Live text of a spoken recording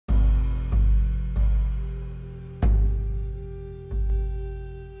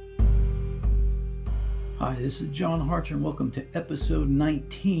Hi, this is John Harcher, and welcome to episode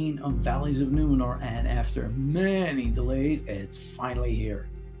 19 of Valleys of Numenor. And after many delays, it's finally here.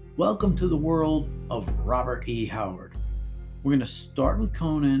 Welcome to the world of Robert E. Howard. We're going to start with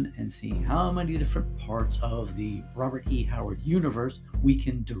Conan and see how many different parts of the Robert E. Howard universe we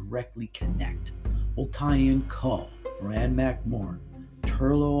can directly connect. We'll tie in Cull, Bran McMorn,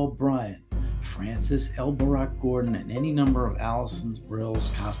 Turlo O'Brien, Francis L. Barack Gordon, and any number of Allisons, Brills,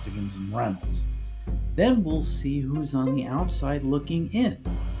 Costigans, and Reynolds. Then we'll see who's on the outside looking in.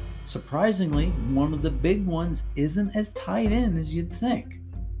 Surprisingly, one of the big ones isn't as tied in as you'd think.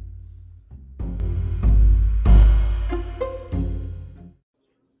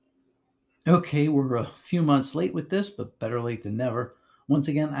 Okay, we're a few months late with this, but better late than never. Once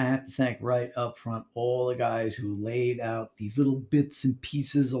again, I have to thank right up front all the guys who laid out these little bits and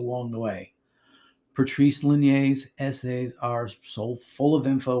pieces along the way. Patrice Linier's essays are so full of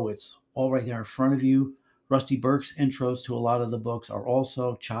info, it's all right there in front of you. Rusty Burke's intros to a lot of the books are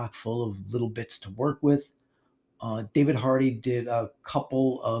also chock full of little bits to work with. David Hardy did a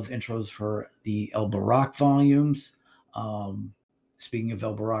couple of intros for the El Barak volumes. Speaking of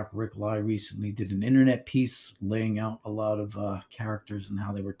El Barak, Rick Lai recently did an internet piece laying out a lot of characters and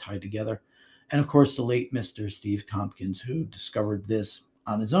how they were tied together. And of course, the late Mr. Steve Tompkins, who discovered this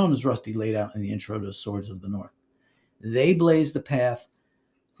on his own, as Rusty laid out in the intro to Swords of the North. They blazed the path.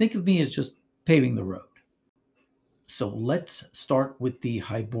 Think of me as just paving the road. So let's start with the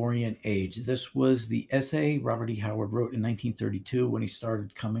Hyborian Age. This was the essay Robert E. Howard wrote in 1932 when he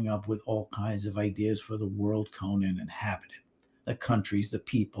started coming up with all kinds of ideas for the world Conan inhabited. The countries, the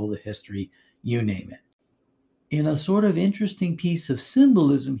people, the history, you name it. In a sort of interesting piece of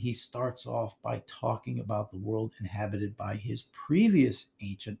symbolism, he starts off by talking about the world inhabited by his previous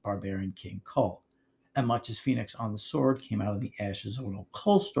ancient barbarian king, Cull. And much as Phoenix on the Sword came out of the ashes of an old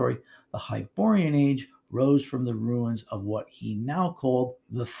Cull story, the Hyborian Age rose from the ruins of what he now called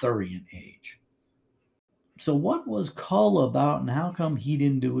the Thurian Age. So what was Cull about, and how come he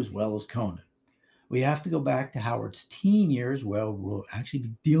didn't do as well as Conan? We have to go back to Howard's teen years. Well, we'll actually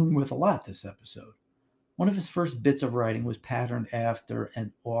be dealing with a lot this episode. One of his first bits of writing was patterned after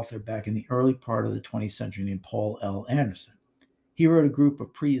an author back in the early part of the 20th century named Paul L. Anderson. He wrote a group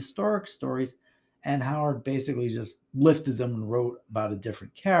of prehistoric stories, and Howard basically just lifted them and wrote about a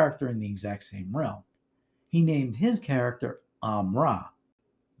different character in the exact same realm. He named his character Amra,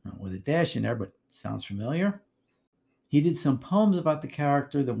 with a dash in there, but sounds familiar. He did some poems about the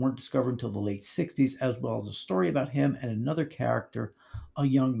character that weren't discovered until the late 60s, as well as a story about him and another character, a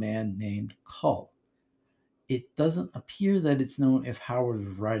young man named Cull. It doesn't appear that it's known if Howard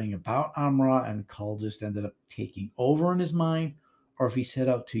was writing about Amra and Cull just ended up taking over in his mind, or if he set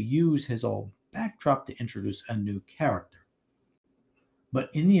out to use his old backdrop to introduce a new character. But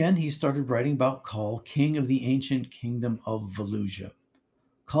in the end, he started writing about Cull, king of the ancient kingdom of Valusia.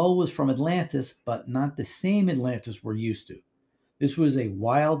 Cull was from Atlantis, but not the same Atlantis we're used to. This was a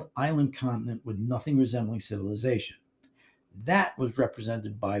wild island continent with nothing resembling civilization. That was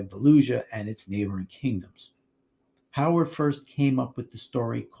represented by Valusia and its neighboring kingdoms. Howard first came up with the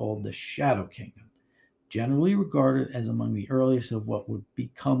story called the Shadow Kingdom, generally regarded as among the earliest of what would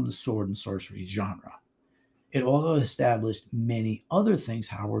become the sword and sorcery genre. It also established many other things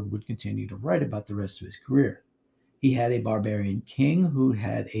Howard would continue to write about the rest of his career. He had a barbarian king who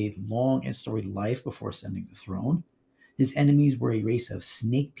had a long and storied life before ascending the throne. His enemies were a race of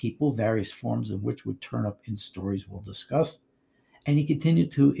snake people, various forms of which would turn up in stories we'll discuss. And he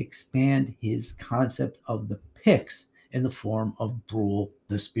continued to expand his concept of the Picts in the form of Brule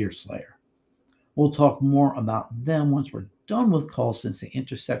the Spear Slayer. We'll talk more about them once we're done with Cull, since they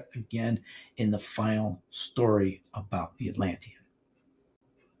intersect again in the final story about the Atlantean.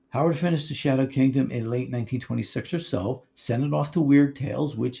 Howard finished The Shadow Kingdom in late 1926 or so, sent it off to Weird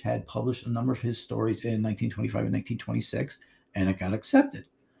Tales, which had published a number of his stories in 1925 and 1926, and it got accepted.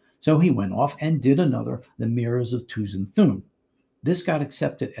 So he went off and did another, The Mirrors of Tuzan Thune. This got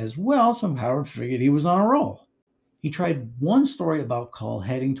accepted as well, so Howard figured he was on a roll. He tried one story about Cull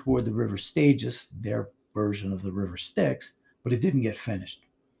heading toward the River Stages, their version of the River Styx, but it didn't get finished.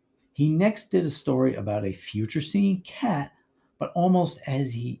 He next did a story about a future-seeing cat, but almost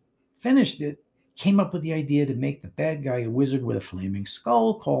as he finished it, came up with the idea to make the bad guy a wizard with a flaming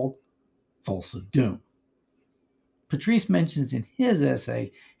skull called Thulsa Doom. Patrice mentions in his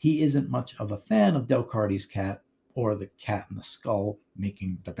essay he isn't much of a fan of Del Carte's cat, or the cat in the skull,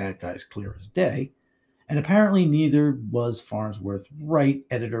 making the bad guys clear as day, and apparently neither was Farnsworth Wright,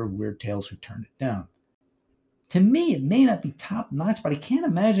 editor of Weird Tales, who turned it down. To me, it may not be top notch, but I can't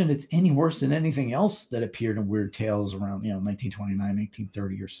imagine it's any worse than anything else that appeared in Weird Tales around, 1929,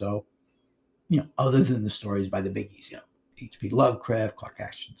 1930 or so. other than the stories by the biggies, H.P. Lovecraft, Clark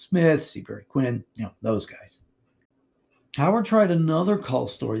Ashton Smith, Seabury Quinn, those guys. Howard tried another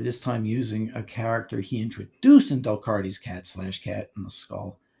cult story, this time using a character he introduced in Delcarte's Cat in the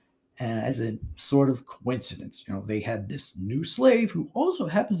Skull as a sort of coincidence. They had this new slave who also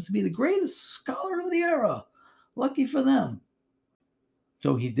happens to be the greatest scholar of the era. Lucky for them.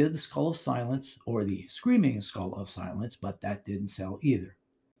 So he did the Skull of Silence, or the Screaming Skull of Silence, but that didn't sell either.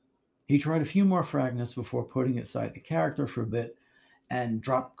 He tried a few more fragments before putting aside the character for a bit and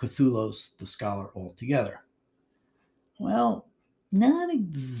dropped Cthulhu's the Scholar altogether. Well, not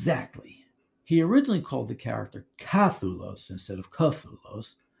exactly. He originally called the character Cthulhu's instead of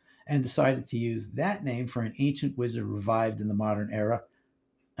Cthulhu's, and decided to use that name for an ancient wizard revived in the modern era.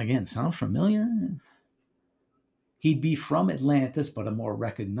 Again, sound familiar? He'd be from Atlantis, but a more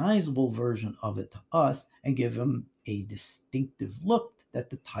recognizable version of it to us, and give him a distinctive look that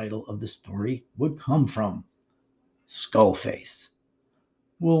the title of the story would come from. Skullface.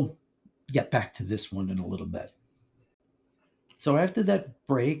 We'll get back to this one in a little bit. So after that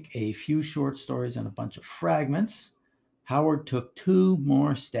break, a few short stories and a bunch of fragments, Howard took 2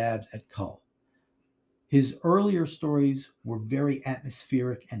 more stabs at Cull. His earlier stories were very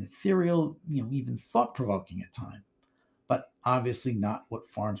atmospheric and ethereal, even thought-provoking at times, but obviously not what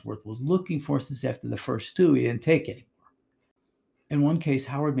Farnsworth was looking for, since after the first 2, he didn't take any. In one case,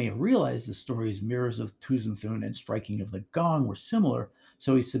 Howard may have realized the stories Mirrors of Tuzenthun and Striking of the Gong were similar,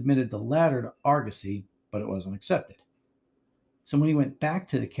 so he submitted the latter to Argosy, but it wasn't accepted. So when he went back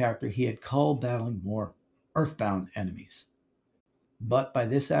to the character, he had Cull battling more earthbound enemies. But by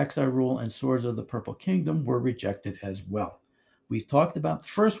this axe I rule and Swords of the Purple Kingdom were rejected as well. We've talked about the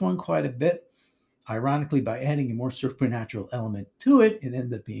first one quite a bit. Ironically, by adding a more supernatural element to it, it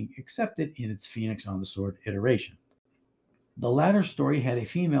ended up being accepted in its Phoenix on the Sword iteration. The latter story had a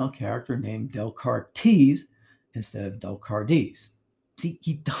female character named Delcartes instead of Delcartes. See,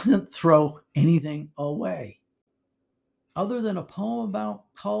 he doesn't throw anything away. Other than a poem about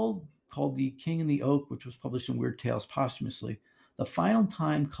Cull called The King and the Oak, which was published in Weird Tales posthumously, the final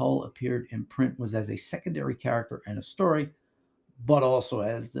time Cull appeared in print was as a secondary character in a story, but also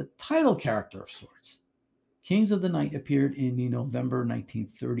as the title character of sorts. Kings of the Night appeared in the November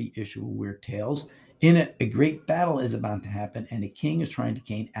 1930 issue of Weird Tales. In it, a great battle is about to happen, and a king is trying to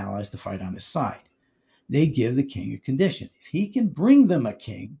gain allies to fight on his side. They give the king a condition. If he can bring them a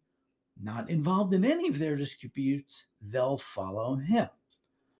king, not involved in any of their disputes, they'll follow him.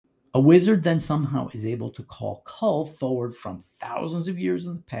 A wizard then somehow is able to call Cull forward from thousands of years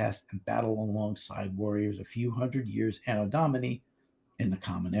in the past and battle alongside warriors a few hundred years Anno Domini in the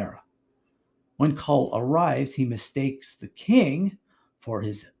Common Era. When Cull arrives, he mistakes the king for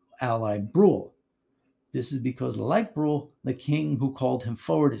his ally Brule. This is because, like Brule, the king who called him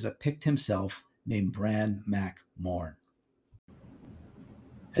forward is a Pict himself named Bran Mac Morn.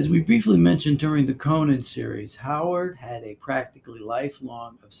 As we briefly mentioned during the Conan series, Howard had a practically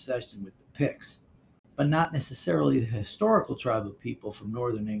lifelong obsession with the Picts, but not necessarily the historical tribe of people from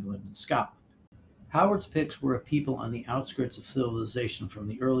northern England and Scotland. Howard's Picts were a people on the outskirts of civilization from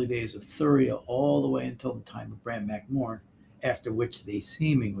the early days of Thuria all the way until the time of Bran Mac Morn, after which they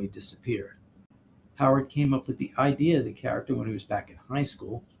seemingly disappeared. Howard came up with the idea of the character when he was back in high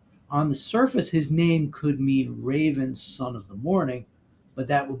school. On the surface, his name could mean Raven, Son of the Morning, but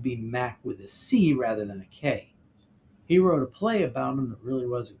that would be Mac with a C rather than a K. He wrote a play about him that really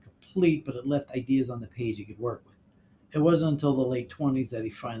wasn't complete, but it left ideas on the page he could work with. It wasn't until the late 20s that he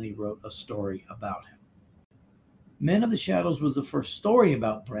finally wrote a story about him. Men of the Shadows was the first story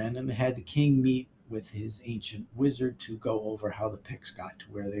about Bran, and it had the king meet with his ancient wizard to go over how the Picts got to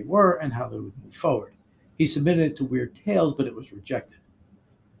where they were and how they would move forward. He submitted it to Weird Tales, but it was rejected.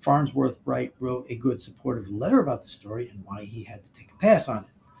 Farnsworth Wright wrote a good supportive letter about the story and why he had to take a pass on it.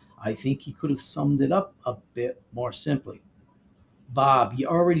 I think he could have summed it up a bit more simply. Bob, you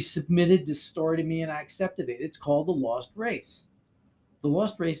already submitted this story to me and I accepted it. It's called The Lost Race. The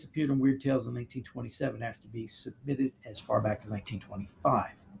Lost Race appeared in Weird Tales in 1927 after being submitted as far back as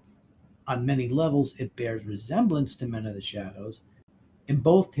 1925. On many levels, it bears resemblance to Men of the Shadows. In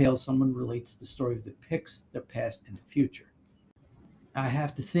both tales, someone relates the story of the Picts, their past, and the future. I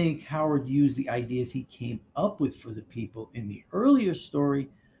have to think Howard used the ideas he came up with for the people in the earlier story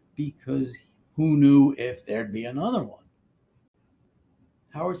because who knew if there'd be another one?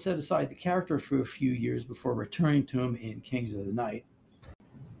 Howard set aside the character for a few years before returning to him in Kings of the Night.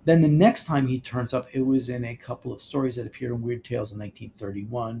 Then the next time he turns up, it was in a couple of stories that appeared in Weird Tales in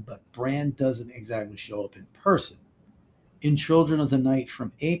 1931, but Bran doesn't exactly show up in person. In Children of the Night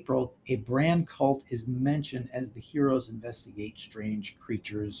from April, a Bran cult is mentioned as the heroes investigate strange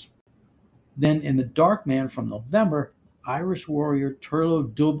creatures. Then in The Dark Man from November, Irish warrior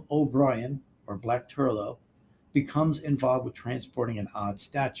Turlo Dub O'Brien, or Black Turlo, becomes involved with transporting an odd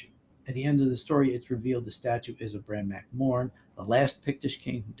statue. At the end of the story, it's revealed the statue is of Bran Mac Morn, the last Pictish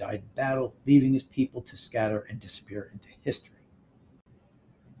king who died in battle, leaving his people to scatter and disappear into history.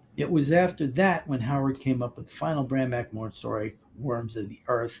 It was after that when Howard came up with the final Bran Mac Morn story, Worms of the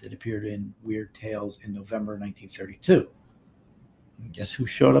Earth, that appeared in Weird Tales in November 1932. And guess who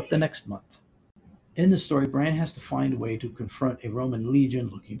showed up the next month? In the story, Bran has to find a way to confront a Roman legion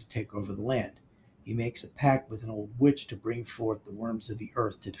looking to take over the land. He makes a pact with an old witch to bring forth the worms of the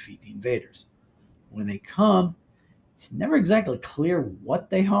earth to defeat the invaders. When they come, it's never exactly clear what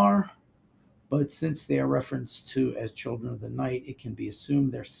they are, but since they are referenced to as children of the night, it can be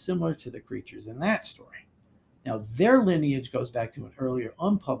assumed they're similar to the creatures in that story. Now, their lineage goes back to an earlier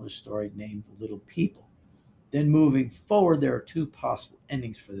unpublished story named The Little People. Then moving forward, there are two possible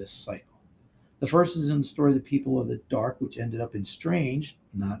endings for this cycle. The first is in the story The People of the Dark, which ended up in Strange,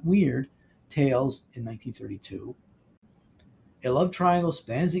 not Weird, Tales in 1932. A love triangle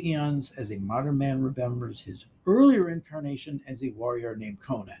spans the eons as a modern man remembers his earlier incarnation as a warrior named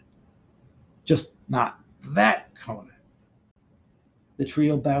Conan. Just not that Conan. The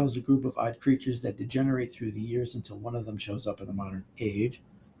trio battles a group of odd creatures that degenerate through the years until one of them shows up in the modern age.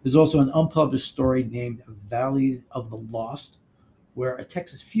 There's also an unpublished story named Valley of the Lost, where a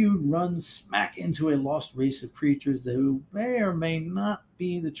Texas feud runs smack into a lost race of creatures who may or may not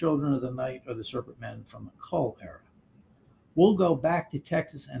be the Children of the Night or the Serpent Men from the Kull era. We'll go back to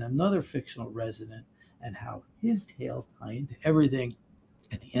Texas and another fictional resident and how his tales tie into everything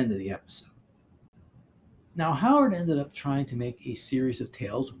at the end of the episode. Now, Howard ended up trying to make a series of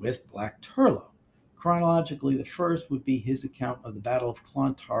tales with Black Turlo. Chronologically, the first would be his account of the Battle of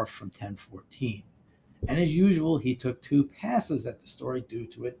Clontarf from 1014. And as usual, he took two passes at the story due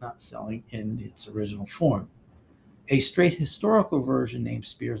to it not selling in its original form. A straight historical version named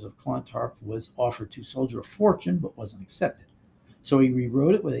Spears of Clontarf was offered to Soldier of Fortune but wasn't accepted. So he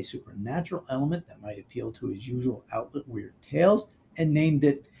rewrote it with a supernatural element that might appeal to his usual outlet, Weird Tales, and named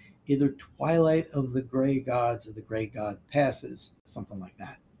it either Twilight of the Grey Gods or the Grey God Passes, something like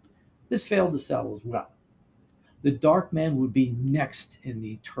that. This failed to sell as well. The Dark Man would be next in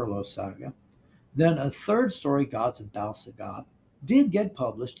the Turlo saga. Then a third story, Gods of Dal Sagoth, did get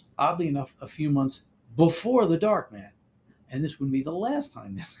published, oddly enough, a few months before The Dark Man. And this would be the last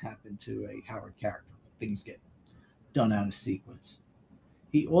time this happened to a Howard character. Things get done out of sequence.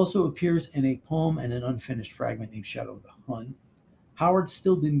 He also appears in a poem and an unfinished fragment named Shadow of the Hun. Howard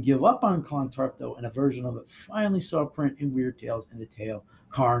still didn't give up on Clontarf, though, and a version of it finally saw print in Weird Tales in the tale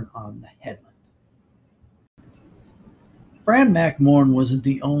Carn on the Headland. Bran Mac Morn wasn't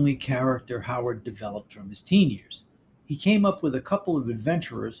the only character Howard developed from his teen years. He came up with a couple of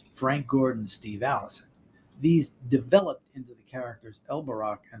adventurers, Frank Gordon and Steve Allison. These developed into the characters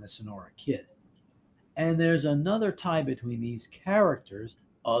Elbarak and the Sonora Kid. And there's another tie between these characters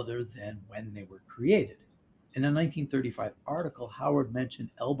other than when they were created. In a 1935 article, Howard mentioned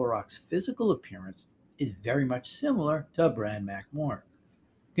Elbarak's physical appearance is very much similar to Bran Mac Morn.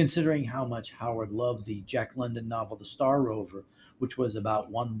 Considering how much Howard loved the Jack London novel The Star Rover, which was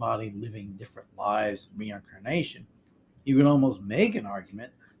about one body living different lives, reincarnation, you could almost make an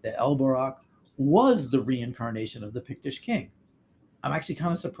argument that Elbarak was the reincarnation of the Pictish king. I'm actually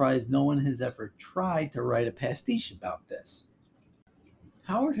kind of surprised no one has ever tried to write a pastiche about this.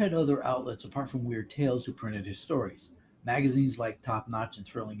 Howard had other outlets apart from Weird Tales who printed his stories. Magazines like Top Notch and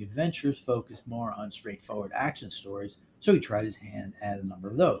Thrilling Adventures focused more on straightforward action stories, so he tried his hand at a number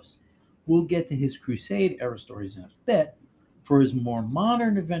of those. We'll get to his Crusade era stories in a bit. For his more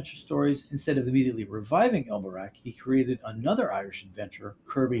modern adventure stories, instead of immediately reviving Elbarak, he created another Irish adventurer,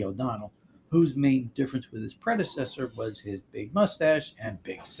 Kirby O'Donnell, whose main difference with his predecessor was his big mustache and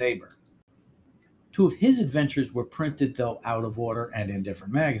big saber. Two of his adventures were printed, though out of order and in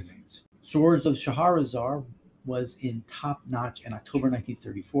different magazines. Swords of Shahrazar was in Top Notch in October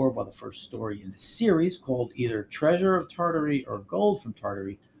 1934, while the first story in the series, called either Treasure of Tartary or Gold from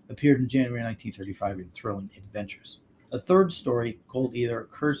Tartary, appeared in January 1935 in Thrilling Adventures. A third story, called either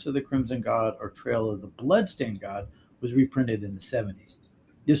Curse of the Crimson God or Trail of the Bloodstained God, was reprinted in the 70s.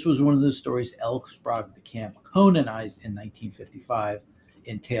 This was one of the stories L. Sprague de Camp Conanized in 1955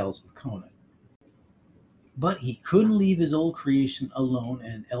 in Tales of Conan. But he couldn't leave his old creation alone,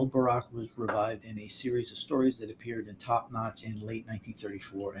 and Elbarak was revived in a series of stories that appeared in Top Notch in late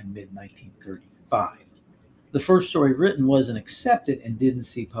 1934 and mid-1935. The first story written wasn't accepted and didn't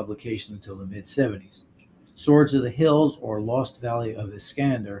see publication until the mid-70s. Swords of the Hills, or Lost Valley of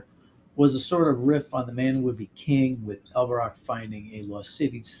Iskander, was a sort of riff on The Man Who Would Be King, with Elberach finding a lost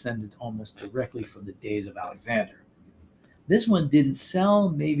city descended almost directly from the days of Alexander. This one didn't sell,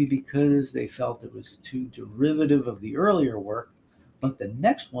 maybe because they felt it was too derivative of the earlier work, but the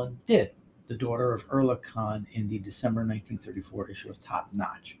next one did. The Daughter of Erla Khan in the December 1934 issue of Top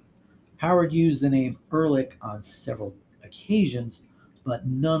Notch. Howard used the name Ehrlich on several occasions, but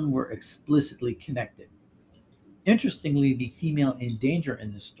none were explicitly connected. Interestingly, the female in danger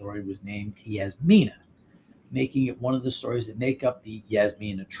in this story was named Yasmina, making it one of the stories that make up the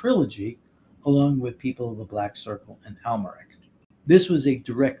Yasmina trilogy, along with People of the Black Circle and Almeric. This was a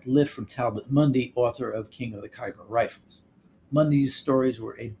direct lift from Talbot Mundy, author of King of the Khyber Rifles. Mundy's stories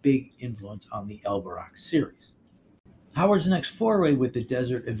were a big influence on the Elberach series. Howard's next foray with the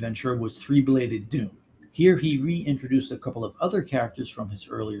desert adventure was Three-Bladed Doom. Here he reintroduced a couple of other characters from his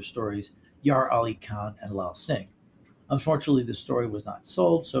earlier stories, Yar Ali Khan and Lal Singh. Unfortunately, the story was not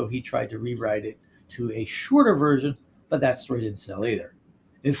sold, so he tried to rewrite it to a shorter version, but that story didn't sell either.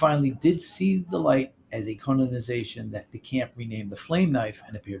 It finally did see the light as a Conanization that the camp renamed the Flame Knife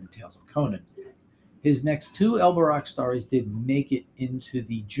and appeared in Tales of Conan. His next two Elberach stories did make it into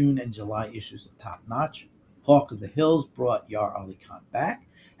the June and July issues of Top Notch. Hawk of the Hills brought Yar Ali Khan back,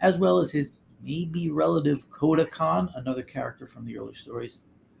 as well as his maybe relative Koda Khan, another character from the early stories.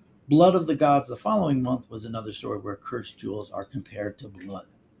 Blood of the Gods the following month was another story where cursed jewels are compared to blood.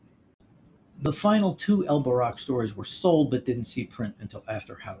 The final two Elberach stories were sold but didn't see print until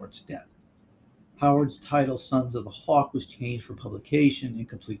after Howard's death. Howard's title, Sons of the Hawk, was changed for publication in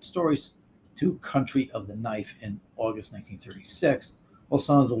Complete Stories to Country of the Knife in August 1936, while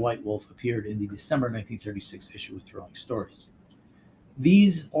Son of the White Wolf appeared in the December 1936 issue of Thrilling Stories.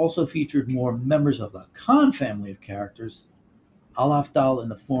 These also featured more members of the Khan family of characters, Al-Afdal in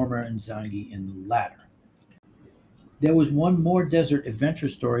the former and Zangi in the latter. There was one more desert adventure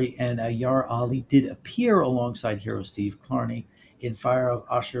story, and Yar Ali did appear alongside hero Steve Clarney in Fire of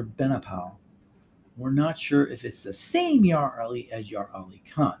Ashur Benapal. We're not sure if it's the same Yar Ali as Yar Ali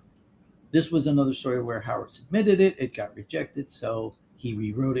Khan. This was another story where Howard submitted it, it got rejected, so he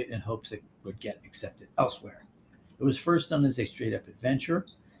rewrote it in hopes it would get accepted elsewhere. It was first done as a straight-up adventure.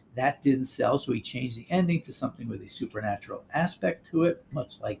 That didn't sell, so he changed the ending to something with a supernatural aspect to it,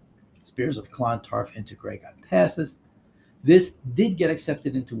 much like Spears of Clontarf into Grey God Passes. This did get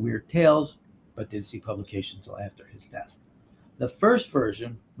accepted into Weird Tales, but didn't see publication until after his death. The first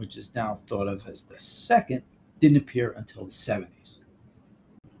version, which is now thought of as the second, didn't appear until the 70s.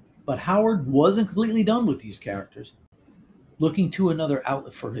 But Howard wasn't completely done with these characters. Looking to another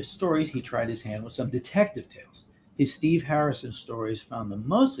outlet for his stories, he tried his hand with some detective tales. His Steve Harrison stories found the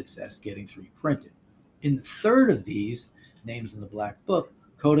most success getting 3 printed. In the third of these, Names in the Black Book,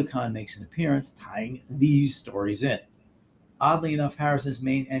 Koda Khan makes an appearance, tying these stories in. Oddly enough, Harrison's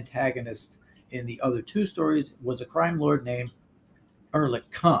main antagonist in the other 2 stories was a crime lord named Erlich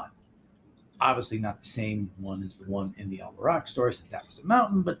Khan. Obviously not the same one as the one in the Elberach story, since that was a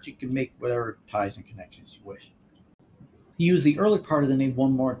mountain, but you can make whatever ties and connections you wish. He used the early part of the name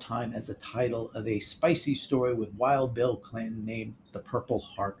one more time as the title of a spicy story with Wild Bill Clinton named The Purple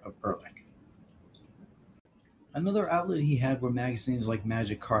Heart of Erlich. Another outlet he had were magazines like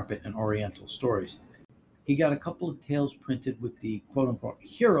Magic Carpet and Oriental Stories. He got a couple of tales printed with the quote-unquote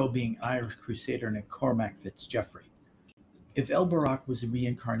hero being Irish crusader named Cormac Fitzgeoffrey. If Elberach was the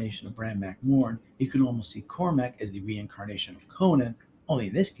reincarnation of Bran Mac Morn, you can almost see Cormac as the reincarnation of Conan, only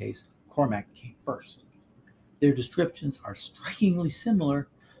in this case, Cormac came first. Their descriptions are strikingly similar,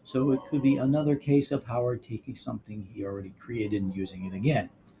 so it could be another case of Howard taking something he already created and using it again.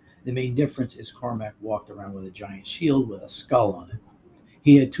 The main difference is Cormac walked around with a giant shield with a skull on it.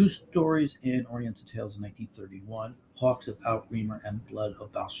 He had 2 stories in Oriental Tales in 1931, Hawks of Outremer and Blood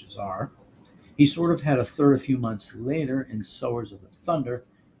of Belshazzar. He sort of had a third a few months later in Sowers of the Thunder.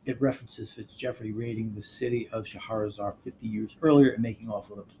 It references Fitzgeoffrey raiding the city of Shahrazar 50 years earlier and making off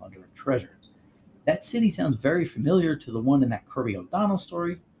with a plunder of treasure. That city sounds very familiar to the one in that Kirby O'Donnell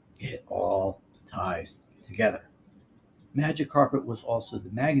story. It all ties together. Magic Carpet was also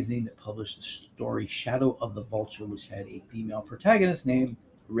the magazine that published the story Shadow of the Vulture, which had a female protagonist named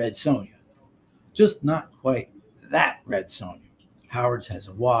Red Sonja. Just not quite that Red Sonja. Howard's has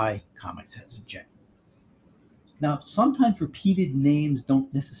a Y, Comics has a J. Now, sometimes repeated names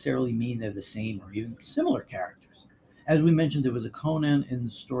don't necessarily mean they're the same or even similar characters. As we mentioned, there was a Conan in the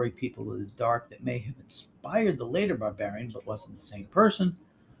story People of the Dark that may have inspired the later Barbarian, but wasn't the same person,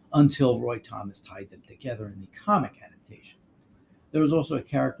 until Roy Thomas tied them together in the comic adaptation. There was also a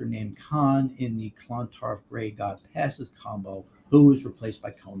character named Khan in the Clontarf Grey God Passes combo, who was replaced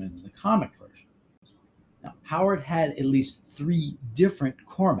by Conan in the comic version. Now, Howard had at least 3 different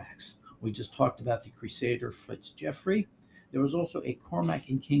Cormacs. We just talked about the Crusader Fitzgeoffrey. There was also a Cormac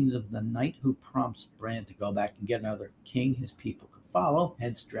in Kings of the Night who prompts Bran to go back and get another king his people could follow,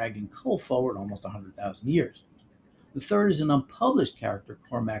 hence dragging Cole forward almost 100,000 years. The third is an unpublished character,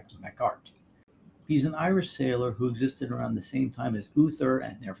 Cormac MacArt. He's an Irish sailor who existed around the same time as Uther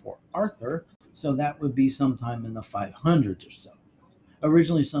and therefore Arthur, so that would be sometime in the 500s or so.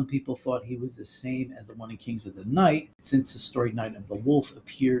 Originally, some people thought he was the same as the one in Kings of the Night, since the story Night of the Wolf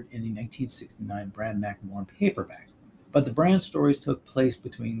appeared in the 1969 Bran McMorn paperback. But the Bran stories took place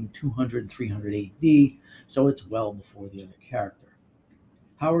between 200 and 300 AD, so it's well before the other character.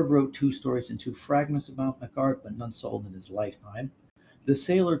 Howard wrote 2 stories and 2 fragments about MacArt, but none sold in his lifetime. The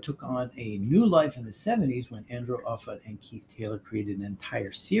sailor took on a new life in the 70s when Andrew Offutt and Keith Taylor created an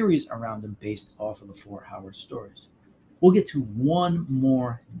entire series around him based off of the 4 Howard stories. We'll get to one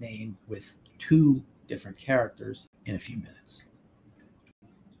more name with 2 different characters in a few minutes.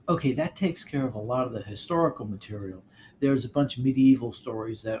 Okay, that takes care of a lot of the historical material. There's a bunch of medieval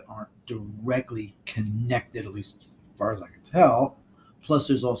stories that aren't directly connected, at least as far as I can tell. Plus,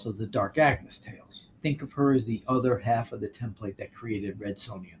 there's also the Dark Agnes tales. Think of her as the other half of the template that created Red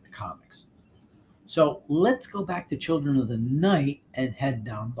Sonja in the comics. So let's go back to Children of the Night and head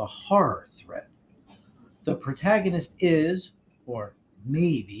down the horror thread. The protagonist is, or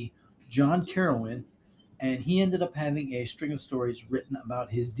maybe, John Carrowan, and he ended up having a string of stories written about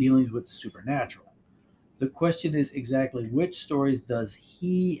his dealings with the supernatural. The question is exactly which stories does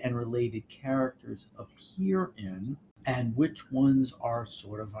he and related characters appear in, and which ones are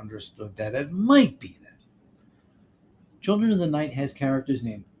sort of understood that it might be them. Children of the Night has characters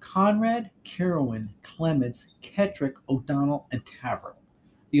named Conrad, Carrowan, Clements, Kettrick, O'Donnell, and Tavroll.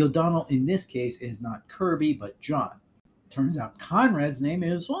 The O'Donnell in this case is not Kirby, but John. Turns out Conrad's name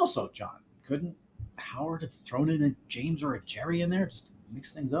is also John. Couldn't Howard have thrown in a James or a Jerry in there just to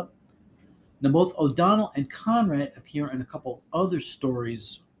mix things up? Now, both O'Donnell and Conrad appear in a couple other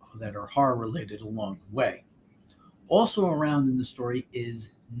stories that are horror related along the way. Also around in the story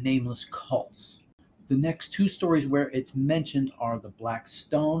is nameless cults. The next 2 stories where it's mentioned are The Black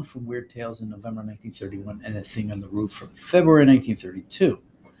Stone from Weird Tales in November 1931 and The Thing on the Roof from February 1932.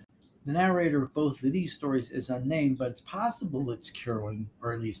 The narrator of both of these stories is unnamed, but it's possible it's Carrowan,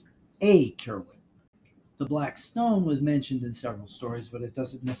 or at least a Carrowan. The Black Stone was mentioned in several stories, but it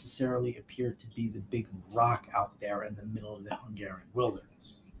doesn't necessarily appear to be the big rock out there in the middle of the Hungarian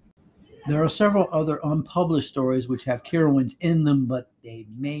wilderness. There are several other unpublished stories which have Carrowans in them, but they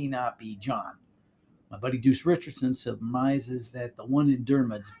may not be John. My buddy Deuce Richardson surmises that the one in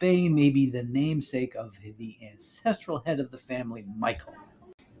Dermot's Bay may be the namesake of the ancestral head of the family, Michael.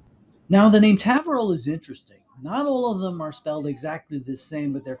 Now, the name Tavroll is interesting. Not all of them are spelled exactly the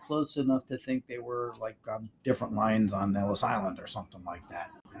same, but they're close enough to think they were like on different lines on Ellis Island or something like that.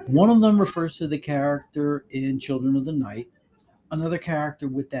 One of them refers to the character in Children of the Night. Another character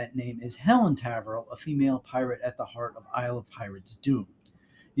with that name is Helen Tavroll, a female pirate at the heart of Isle of Pirates' Doom.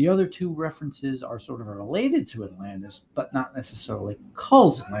 The other 2 references are sort of related to Atlantis, but not necessarily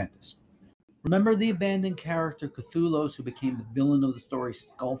calls Atlantis. Remember the abandoned character Cthulhu who became the villain of the story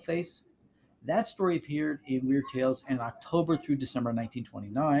Skullface? That story appeared in Weird Tales in October through December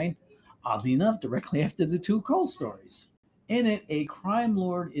 1929, oddly enough, directly after the 2 Cole stories. In it, a crime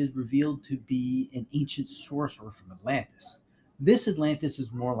lord is revealed to be an ancient sorcerer from Atlantis. This Atlantis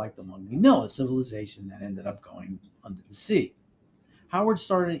is more like the one we know, a civilization that ended up going under the sea. Howard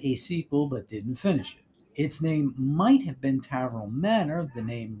started a sequel but didn't finish it. Its name might have been Tavroll Manor, the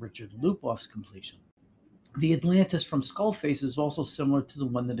name Richard Lupoff's completion. The Atlantis from Skullface is also similar to the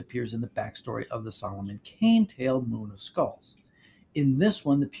one that appears in the backstory of the Solomon Kane tale, Moon of Skulls. In this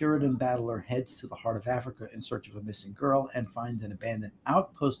one, the Puritan battler heads to the heart of Africa in search of a missing girl and finds an abandoned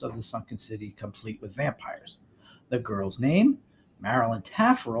outpost of the sunken city complete with vampires. The girl's name? Marilyn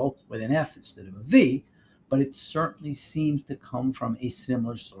Taffarel, with an F instead of a V, but it certainly seems to come from a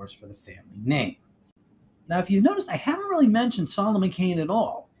similar source for the family name. Now, if you've noticed, I haven't really mentioned Solomon Kane at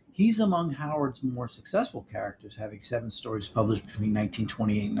all. He's among Howard's more successful characters, having 7 stories published between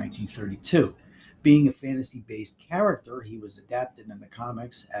 1928 and 1932. Being a fantasy-based character, he was adapted in the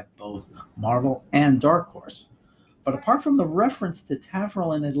comics at both Marvel and Dark Horse. But apart from the reference to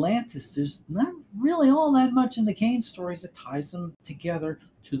Taffarel and Atlantis, there's not really all that much in the Kane stories that ties them together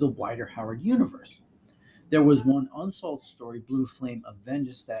to the wider Howard universe. There was one unsold story, Blue Flame of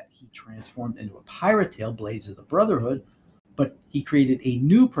Vengeance, that he transformed into a pirate tale, Blades of the Brotherhood, but he created a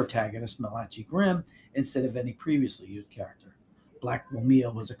new protagonist, Malachi Grimm, instead of any previously used character. Black Lamia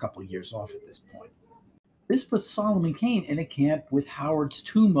was a couple years off at this point. This puts Solomon Kane in a camp with Howard's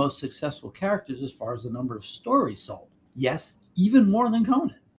 2 most successful characters as far as the number of stories sold. Yes, even more than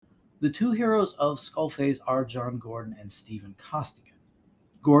Conan. The two heroes of Skullface are John Gordon and Stephen Costigan.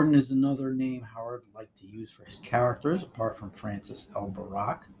 Gordon is another name Howard liked to use for his characters, apart from Francis L.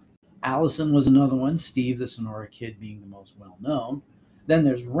 Barak. Allison was another one, Steve the Sonora Kid being the most well known. Then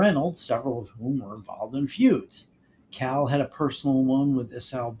there's Reynolds, several of whom were involved in feuds. Cal had a personal one with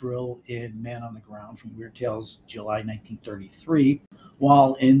Esau Brill in Man on the Ground from Weird Tales, July 1933,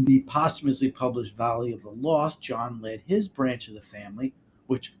 while in the posthumously published Valley of the Lost, John led his branch of the family,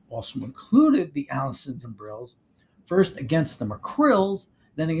 which also included the Allisons and Brills, first against the McCrills,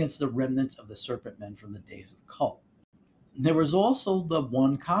 then against the remnants of the Serpent Men from the days of Cult. There was also the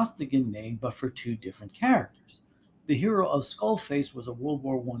one Costigan name, but for two different characters. The hero of Skullface was a World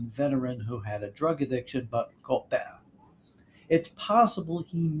War I veteran who had a drug addiction but got better. It's possible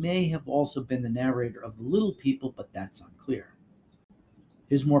he may have also been the narrator of The Little People, but that's unclear.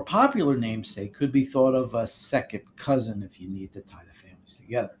 His more popular namesake could be thought of a second cousin if you need to tie the families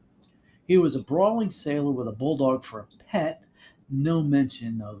together. He was a brawling sailor with a bulldog for a pet, no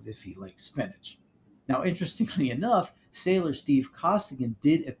mention of if he liked spinach. Now, interestingly enough, Sailor Steve Costigan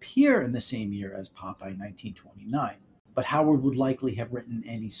did appear in the same year as Popeye, 1929, but Howard would likely have written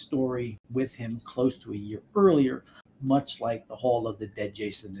any story with him close to a year earlier, much like the Hall of the Dead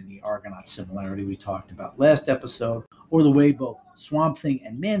Jason and the Argonaut similarity we talked about last episode, or the way both Swamp Thing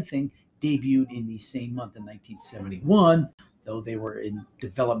and Man Thing debuted in the same month in 1971, though they were in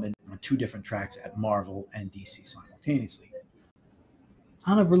development on two different tracks at Marvel and DC simultaneously.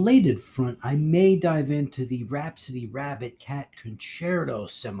 On a related front, I may dive into the Rhapsody Rabbit Cat Concerto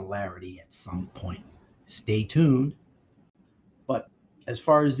similarity at some point. Stay tuned. But as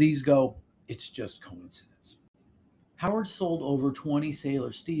far as these go, it's just coincidence. Howard sold over 20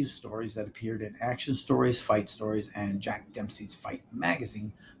 Sailor Steve stories that appeared in Action Stories, Fight Stories, and Jack Dempsey's Fight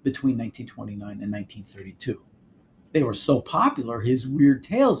magazine between 1929 and 1932. They were so popular, his Weird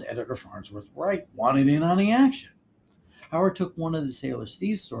Tales editor, Farnsworth Wright, wanted in on the action. Howard took one of the Sailor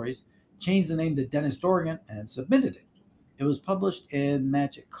Steve stories, changed the name to Dennis Dorgan, and submitted it. It was published in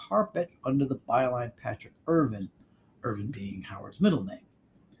Magic Carpet under the byline Patrick Irvin, Irvin being Howard's middle name.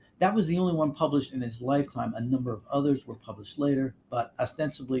 That was the only one published in his lifetime. A number of others were published later, but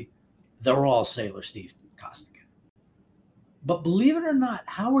ostensibly, they're all Sailor Steve Costigan. But believe it or not,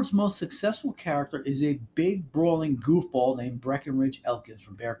 Howard's most successful character is a big, brawling goofball named Breckenridge Elkins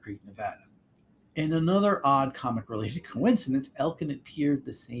from Bear Creek, Nevada. In another odd comic-related coincidence, Elkin appeared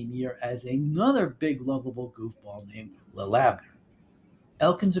the same year as another big, lovable goofball named Lil Abner.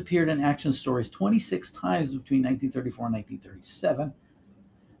 Elkins appeared in Action Stories 26 times between 1934 and 1937.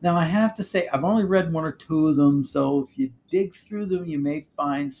 Now, I have to say, I've only read one or two of them, so if you dig through them, you may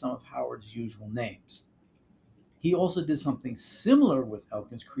find some of Howard's usual names. He also did something similar with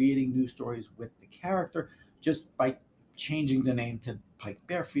Elkins, creating new stories with the character just by changing the name to Pike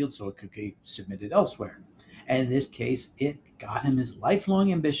Bearfield so it could be submitted elsewhere. And in this case, it got him his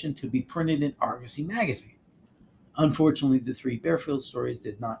lifelong ambition to be printed in Argosy magazine. Unfortunately, the three Bearfield stories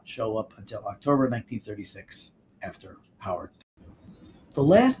did not show up until October 1936, after Howard. The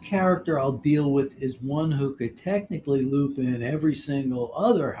last character I'll deal with is one who could technically loop in every single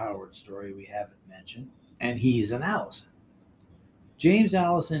other Howard story we haven't mentioned, and he's an Allison. James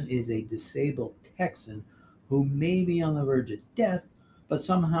Allison is a disabled Texan who may be on the verge of death, but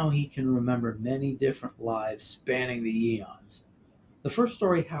somehow he can remember many different lives spanning the eons. The first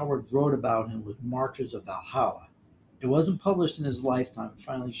story Howard wrote about him was Marchers of Valhalla. It wasn't published in his lifetime, it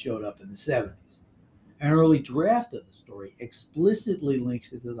finally showed up in the 70s. An early draft of the story explicitly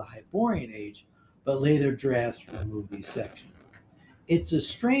links it to the Hyborian Age, but later drafts removed these sections. It's a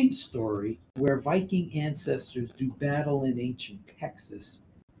strange story where Viking ancestors do battle in ancient Texas.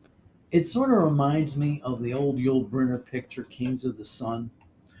 It sort of reminds me of the old Yul Brynner picture, Kings of the Sun,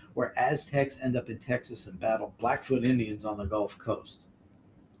 where Aztecs end up in Texas and battle Blackfoot Indians on the Gulf Coast.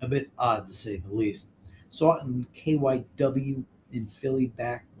 A bit odd, to say the least. Saw it in KYW in Philly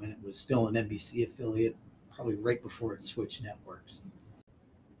back when it was still an NBC affiliate, probably right before it switched networks.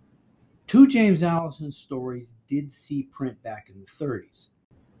 Two James Allison stories did see print back in the 30s.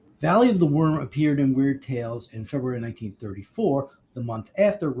 Valley of the Worm appeared in Weird Tales in February 1934, the month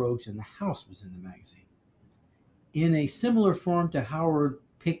after Rogues in the House was in the magazine. In a similar form to Howard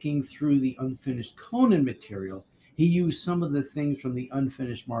picking through the unfinished Conan material, he used some of the things from the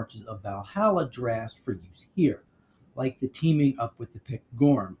unfinished Marches of Valhalla drafts for use here, like the teaming up with the Pict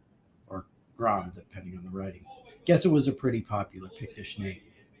Gorm, or Grom, depending on the writing. Guess it was a pretty popular Pictish name.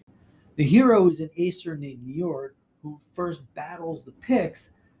 The hero is an Aesir named Njord, who first battles the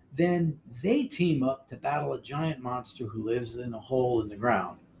Picts, then they team up to battle a giant monster who lives in a hole in the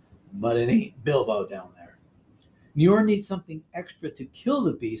ground. But it ain't Bilbo down there. Muir needs something extra to kill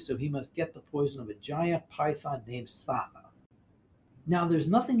the beast, so he must get the poison of a giant python named Satha. Now, there's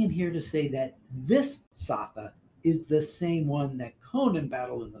nothing in here to say that this Satha is the same one that Conan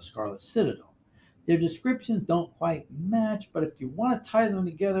battled in the Scarlet Citadel. Their descriptions don't quite match, but if you want to tie them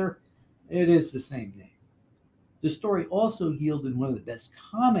together, it is the same name. The story also yielded one of the best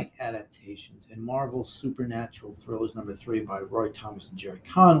comic adaptations in Marvel's Supernatural Thrillers #3 by Roy Thomas and Jerry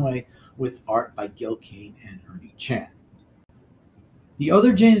Conway, with art by Gil Kane and Ernie Chan. The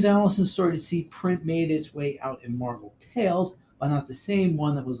other James Allison story to see print made its way out in Marvel Tales, but not the same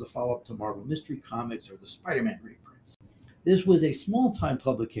one that was the follow-up to Marvel Mystery Comics or the Spider-Man reprints. This was a small-time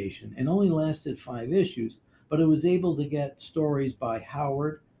publication and only lasted 5 issues, but it was able to get stories by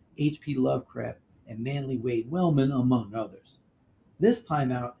Howard, H.P. Lovecraft, and Manly Wade Wellman, among others. This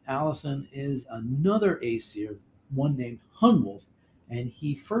time out, Allison is another Aesir, one named Hunwolf, and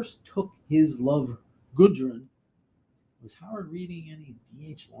he first took his love Gudrun. Was Howard reading any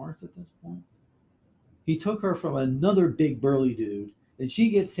D.H. Lawrence at this point? He took her from another big burly dude, and she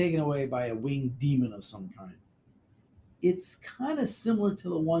gets taken away by a winged demon of some kind. It's kind of similar to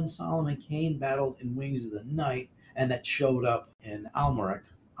the one Solomon Kane battled in Wings of the Night and that showed up in Almeric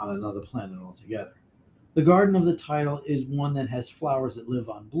on another planet altogether. The garden of the title is one that has flowers that live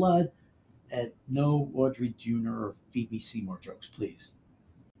on blood. And no Audrey Jr. or Phoebe Seymour jokes, please.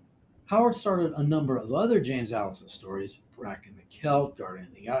 Howard started a number of other James Allison stories, Bracken the Celt,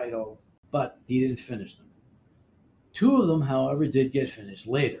 Guardian the Idol, but he didn't finish them. 2 of them, however, did get finished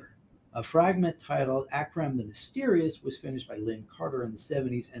later. A fragment titled Akram the Mysterious was finished by Lynn Carter in the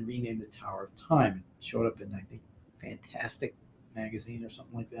 70s and renamed the Tower of Time. It showed up in, I think, Fantastic magazine or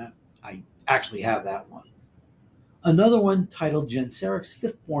something like that. I actually have that one. Another one titled Genseric's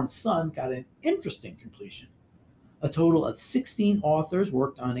Fifth-Born Son got an interesting completion. A total of 16 authors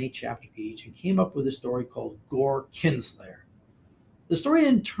worked on a chapter each and came up with a story called Gore Kinslayer. The story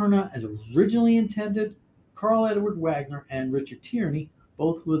didn't turn out as originally intended. Carl Edward Wagner and Richard Tierney,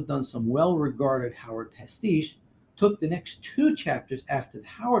 both who have done some well-regarded Howard pastiche, took the next 2 chapters after the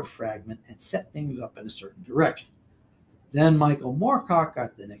Howard fragment and set things up in a certain direction. Then Michael Moorcock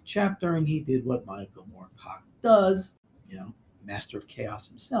got the next chapter, and he did what Michael Moorcock does, master of chaos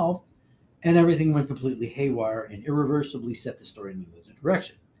himself, and everything went completely haywire and irreversibly set the story in another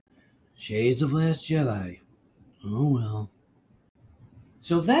direction. Shades of Last Jedi. Oh well.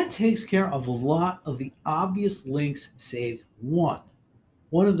 So that takes care of a lot of the obvious links save one.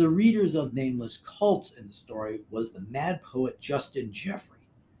 One of the readers of nameless cults in the story was the mad poet Justin Jeffrey.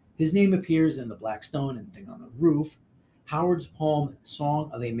 His name appears in The Black Stone and Thing on the Roof. Howard's poem Song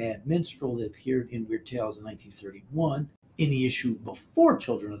of a Mad Minstrel that appeared in Weird Tales in 1931, in the issue before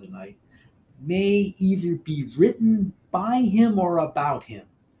Children of the Night, may either be written by him or about him.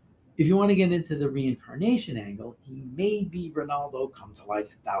 If you want to get into the reincarnation angle, he may be Ronaldo come to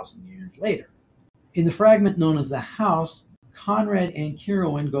life 1,000 years later. In the fragment known as The House, Conrad and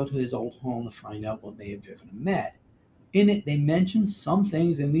Kieran go to his old home to find out what may have driven him mad. In it, they mention some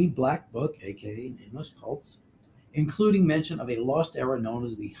things in the Black Book, aka Nameless Cults, including mention of a lost era known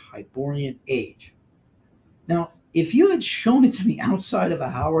as the Hyborian Age. Now, if you had shown it to me outside of a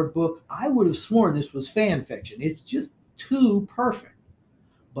Howard book, I would have sworn this was fan fiction. It's just too perfect.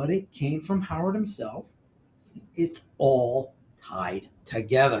 But it came from Howard himself. It's all tied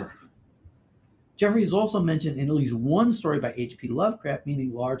together. Jeffrey is also mentioned in at least one story by H.P. Lovecraft,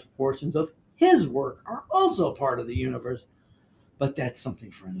 meaning large portions of his work are also part of the universe. But that's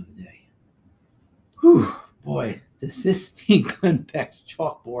something for another day. Whew. Boy, does this sting Glenn Beck's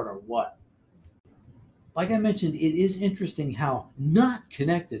chalkboard or what? Like I mentioned, it is interesting how not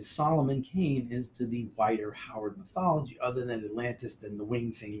connected Solomon Kane is to the wider Howard mythology, other than Atlantis and the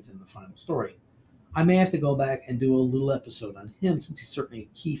winged things in the final story. I may have to go back and do a little episode on him, since he's certainly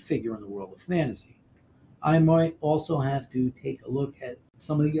a key figure in the world of fantasy. I might also have to take a look at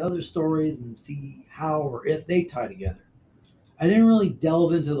some of the other stories and see how or if they tie together. I didn't really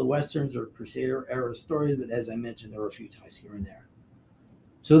delve into the Westerns or Crusader era stories, but as I mentioned, there were a few ties here and there.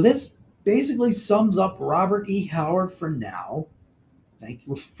 So this basically sums up Robert E. Howard for now. Thank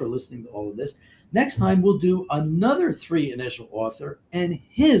you for listening to all of this. Next time, we'll do another 3 initial author and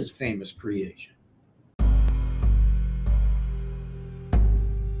his famous creation.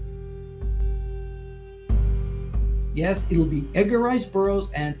 Yes, it'll be Edgar Rice Burroughs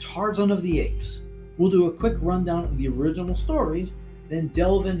and Tarzan of the Apes. We'll do a quick rundown of the original stories, then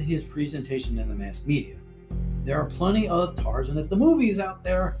delve into his presentation in the mass media. There are plenty of Tarzan at the movies out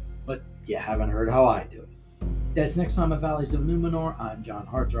there, but you haven't heard how I do it. That's next time on Valleys of Numenor. I'm John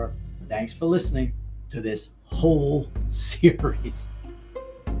Hartrar. Thanks for listening to this whole series.